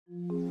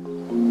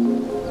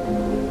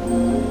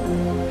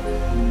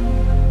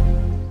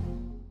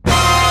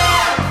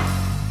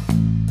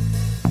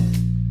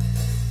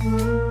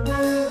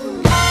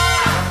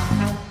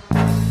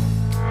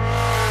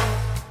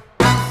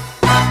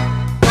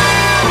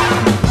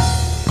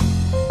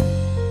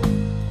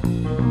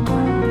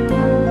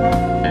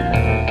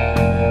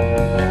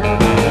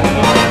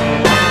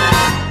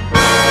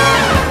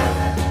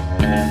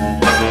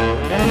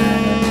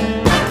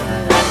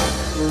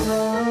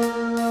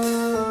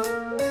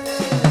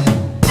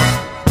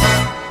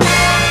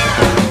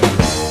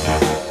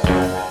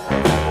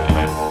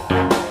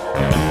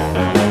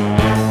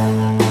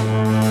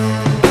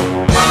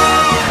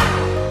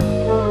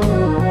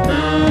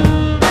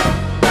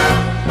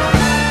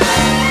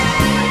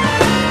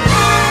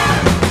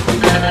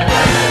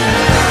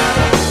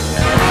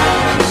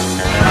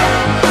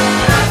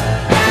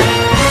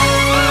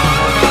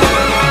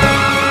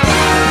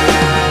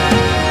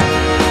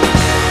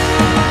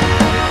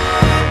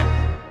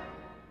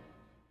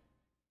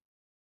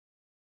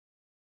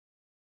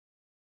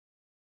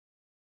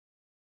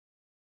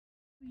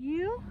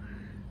You?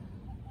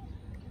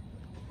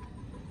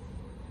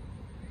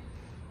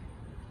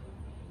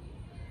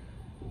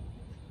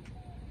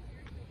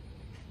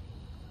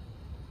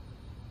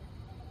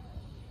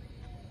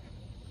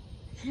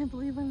 I can't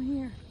believe I'm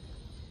here.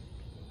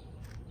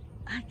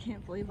 I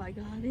can't believe I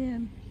got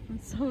in.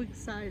 I'm so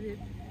excited.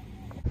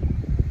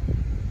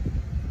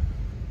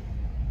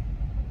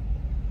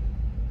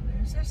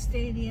 There's our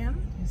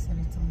stadium. They said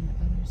it's on the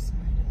other side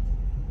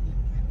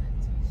of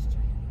the Street.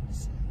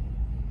 So.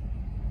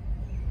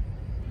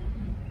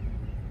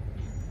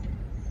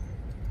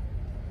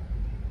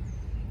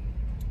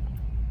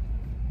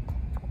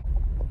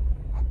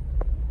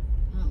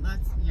 Well,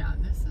 that's, yeah,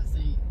 this is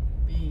a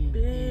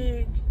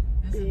big.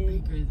 This is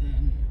bigger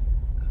than,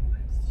 oh,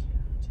 it's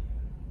huge.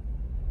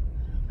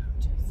 I don't know,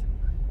 Jason,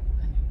 I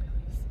knew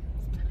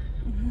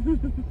Billy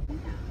said.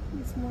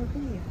 It's more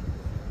video.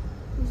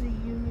 There's a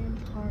union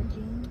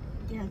parking.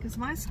 Yeah, because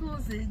my school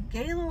is the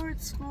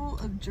Gaylord School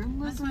of Journalism.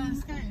 That's what I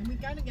was saying. We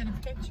got to get a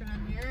picture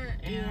of your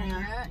area.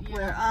 Yeah,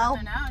 where I'll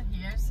coming out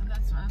here, so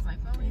that's why I was like,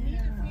 well, we need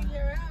to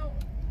figure out.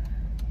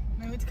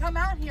 Maybe to come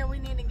out here, we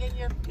need to get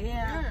your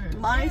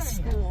my area.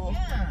 school,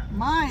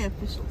 my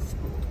official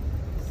school.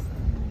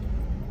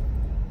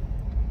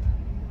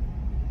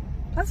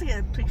 Let's get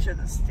a picture of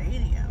the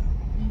stadium.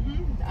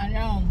 I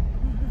know.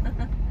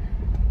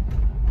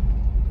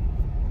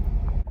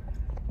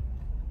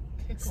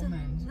 So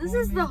this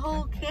is the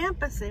whole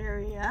campus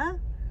area,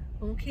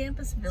 whole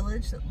campus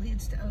village that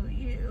leads to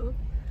OU,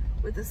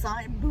 with the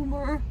sign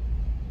Boomer,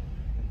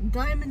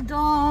 Diamond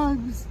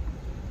Dogs.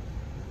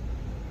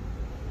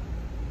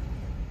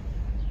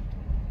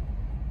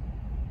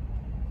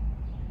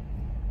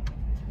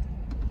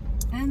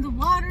 And the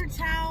water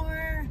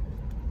tower.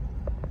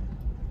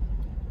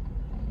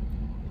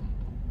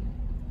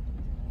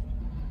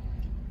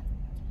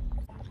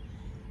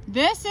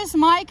 This is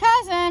my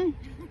cousin,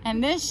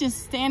 and this is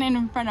standing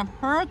in front of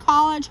her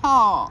college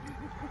hall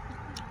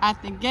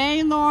at the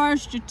Gaylord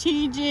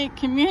Strategic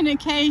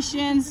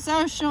Communications,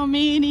 social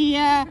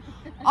media,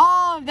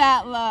 all of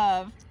that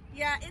love.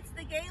 Yeah, it's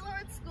the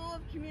Gaylord School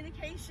of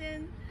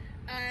Communication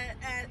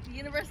at the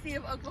University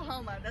of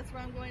Oklahoma. That's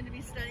where I'm going to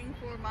be studying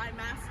for my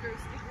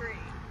master's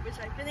degree, which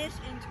I finish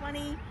in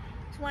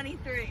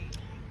 2023.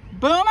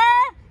 Boomer!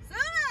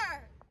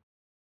 Sooner!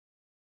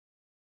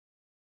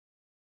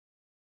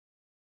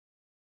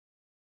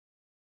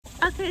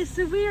 Okay,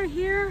 so we are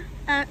here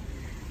at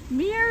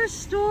Mears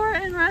Store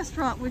and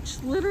Restaurant,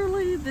 which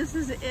literally this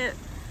is it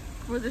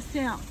for this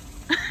town.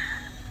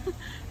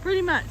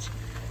 Pretty much.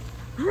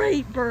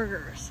 Great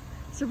burgers.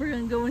 So we're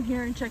gonna go in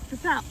here and check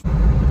this out.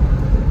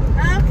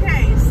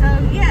 Okay, so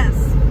yes,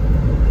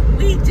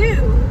 we do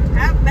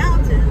have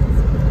mountains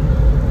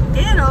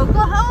in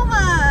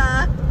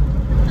Oklahoma.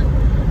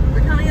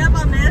 We're coming up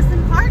on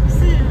Madison Park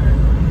soon.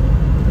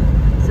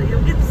 So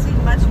you'll get to see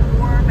much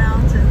more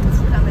mountains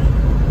coming.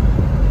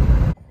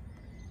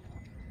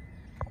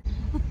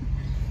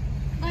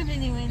 But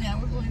anyway, now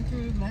we're going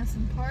through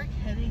Madison Park,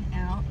 heading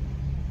out.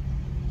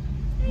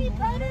 Hey,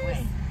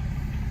 Potters!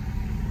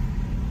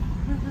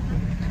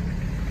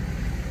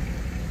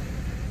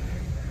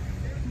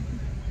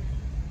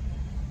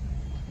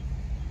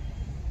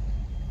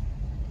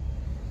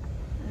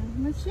 There's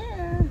my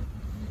chair.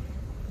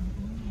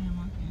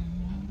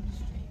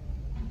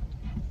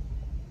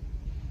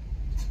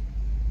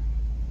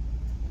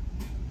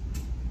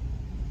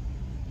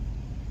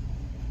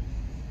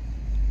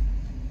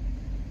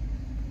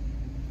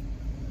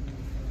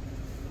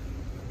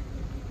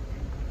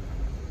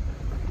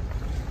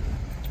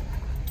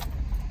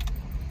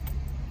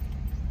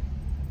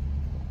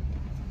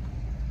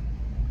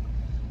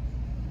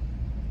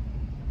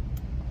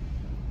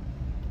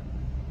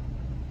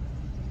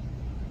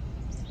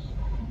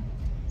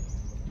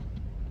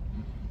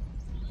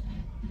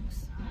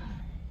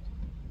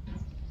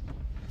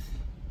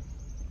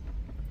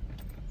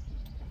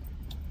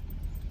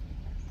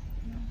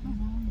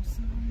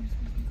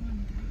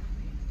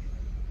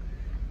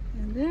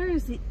 And there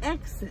is the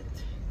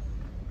exit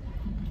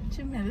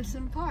to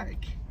Madison Park.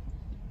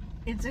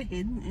 It's a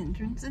hidden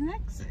entrance and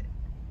exit.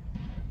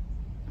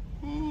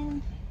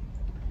 And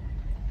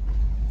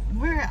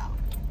we're out.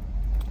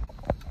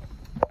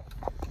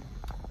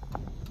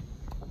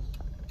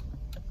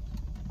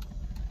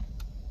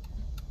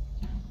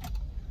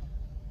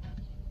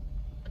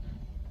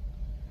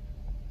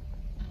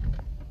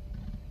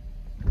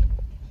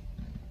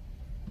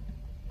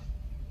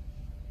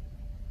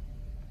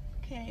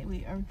 Okay,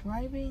 we are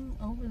driving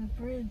over the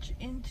bridge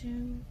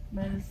into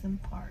Madison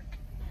Park.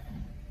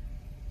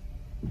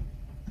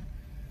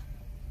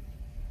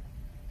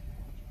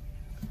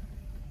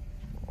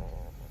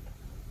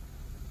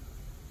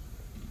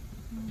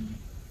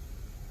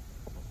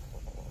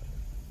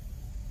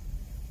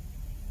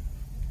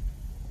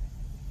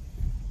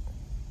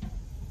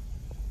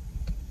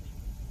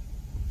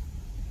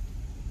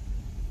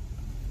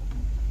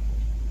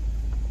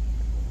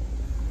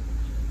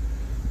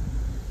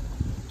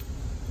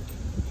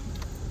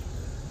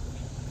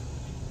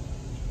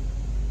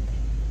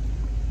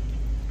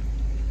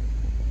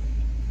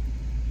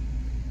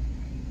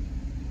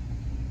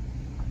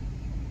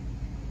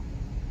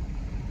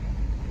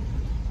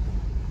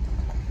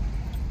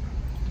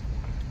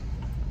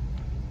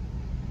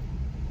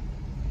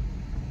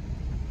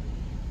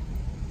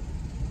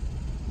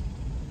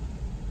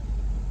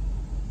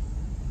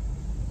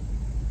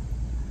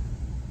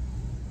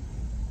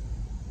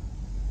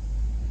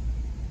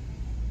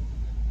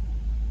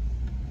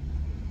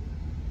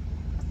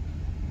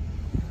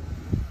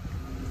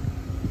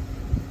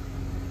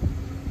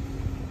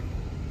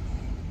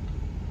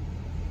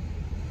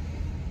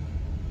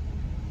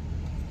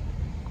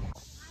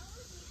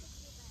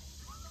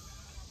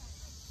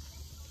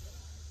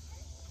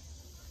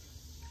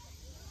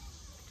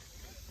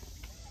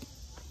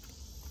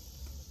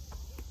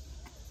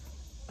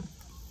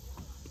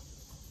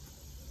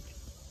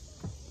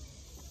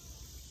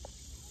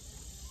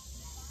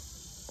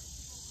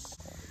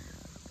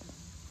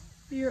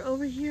 We are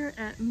over here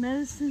at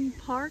Medicine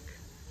Park,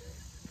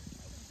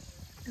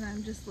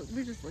 and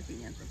we're just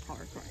looking at the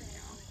park right now.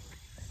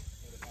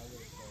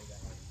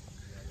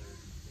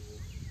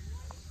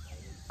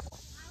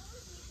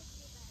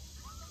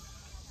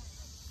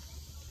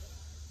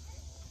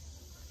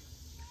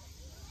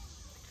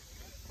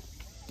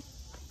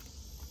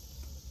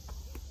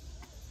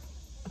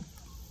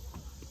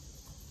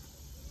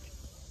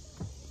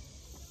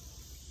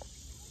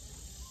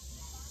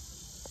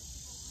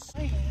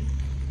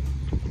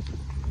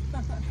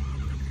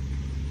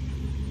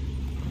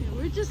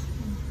 We're just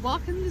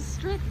walking the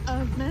strip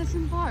of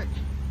Medicine Park.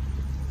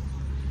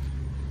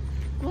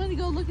 We're going to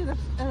go look at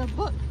a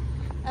book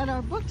at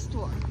our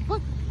bookstore,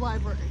 book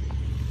library.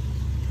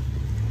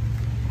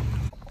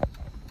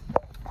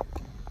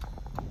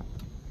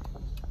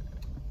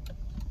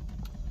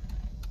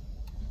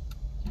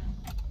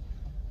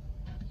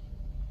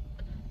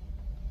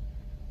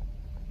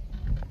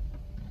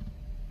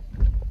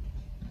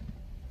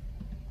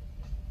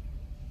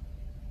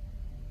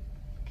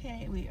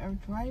 Okay, we are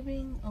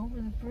driving over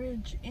the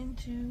bridge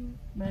into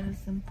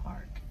Medicine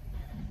Park.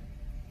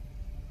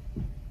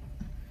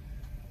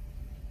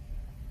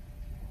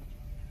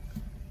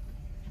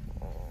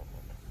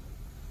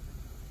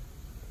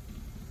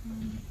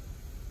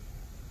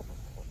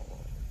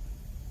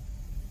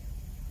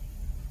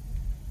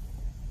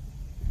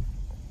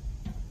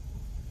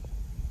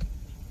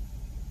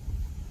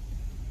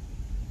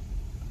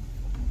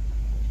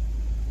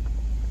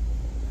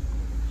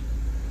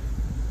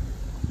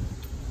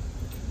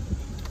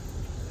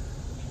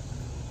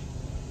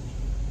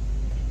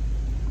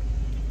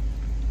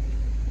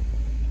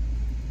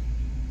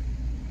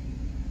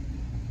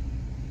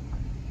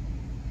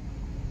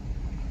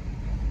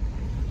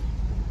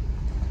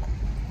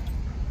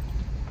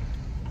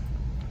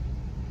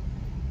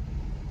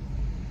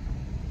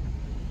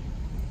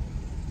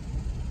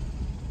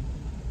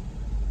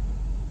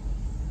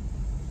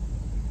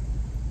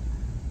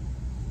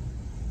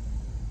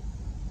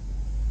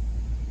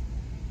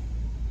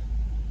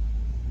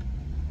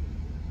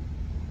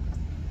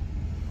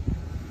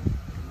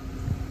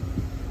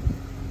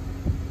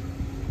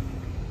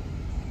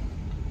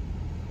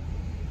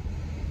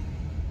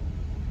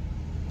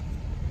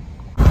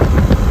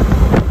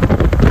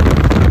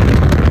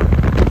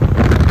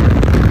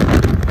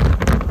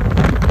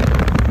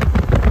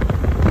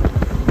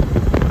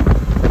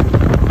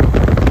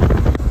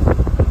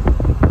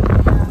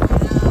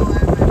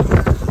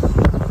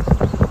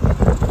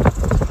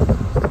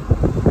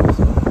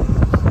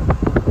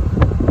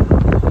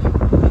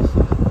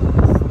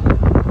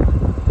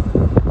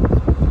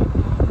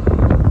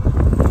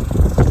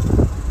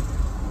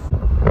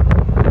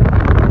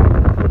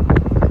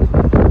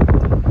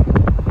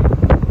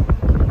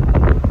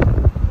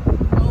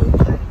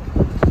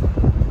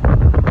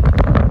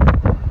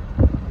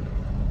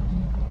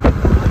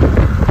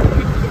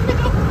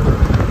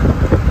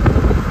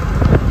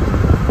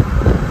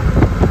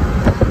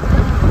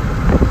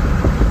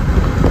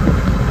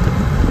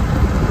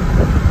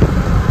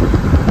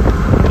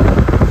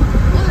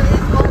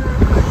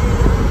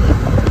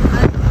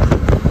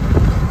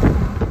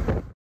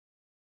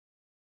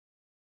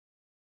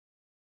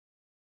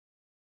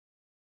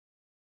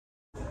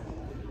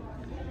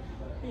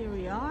 Here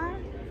we are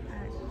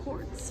at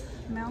Quartz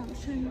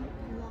Mountain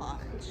Lodge.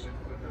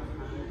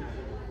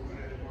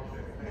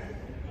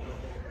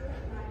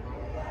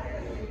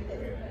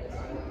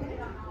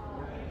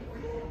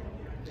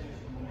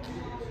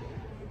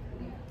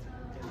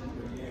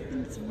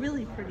 It's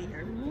really pretty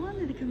here. We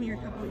wanted to come here a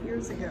couple of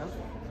years ago,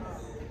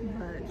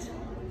 but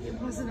it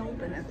wasn't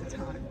open at the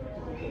time.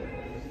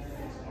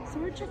 So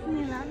we're checking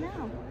it out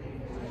now.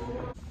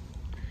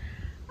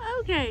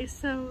 Okay,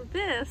 so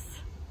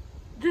this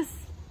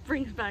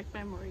brings back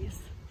memories.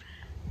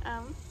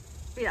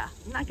 Yeah,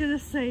 I'm not gonna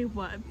say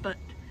what, but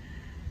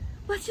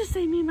let's just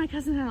say me and my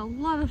cousin had a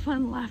lot of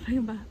fun laughing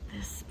about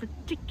this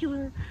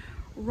particular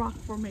rock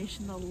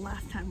formation the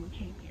last time we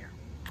came here.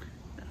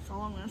 That's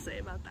all I'm gonna say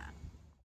about that.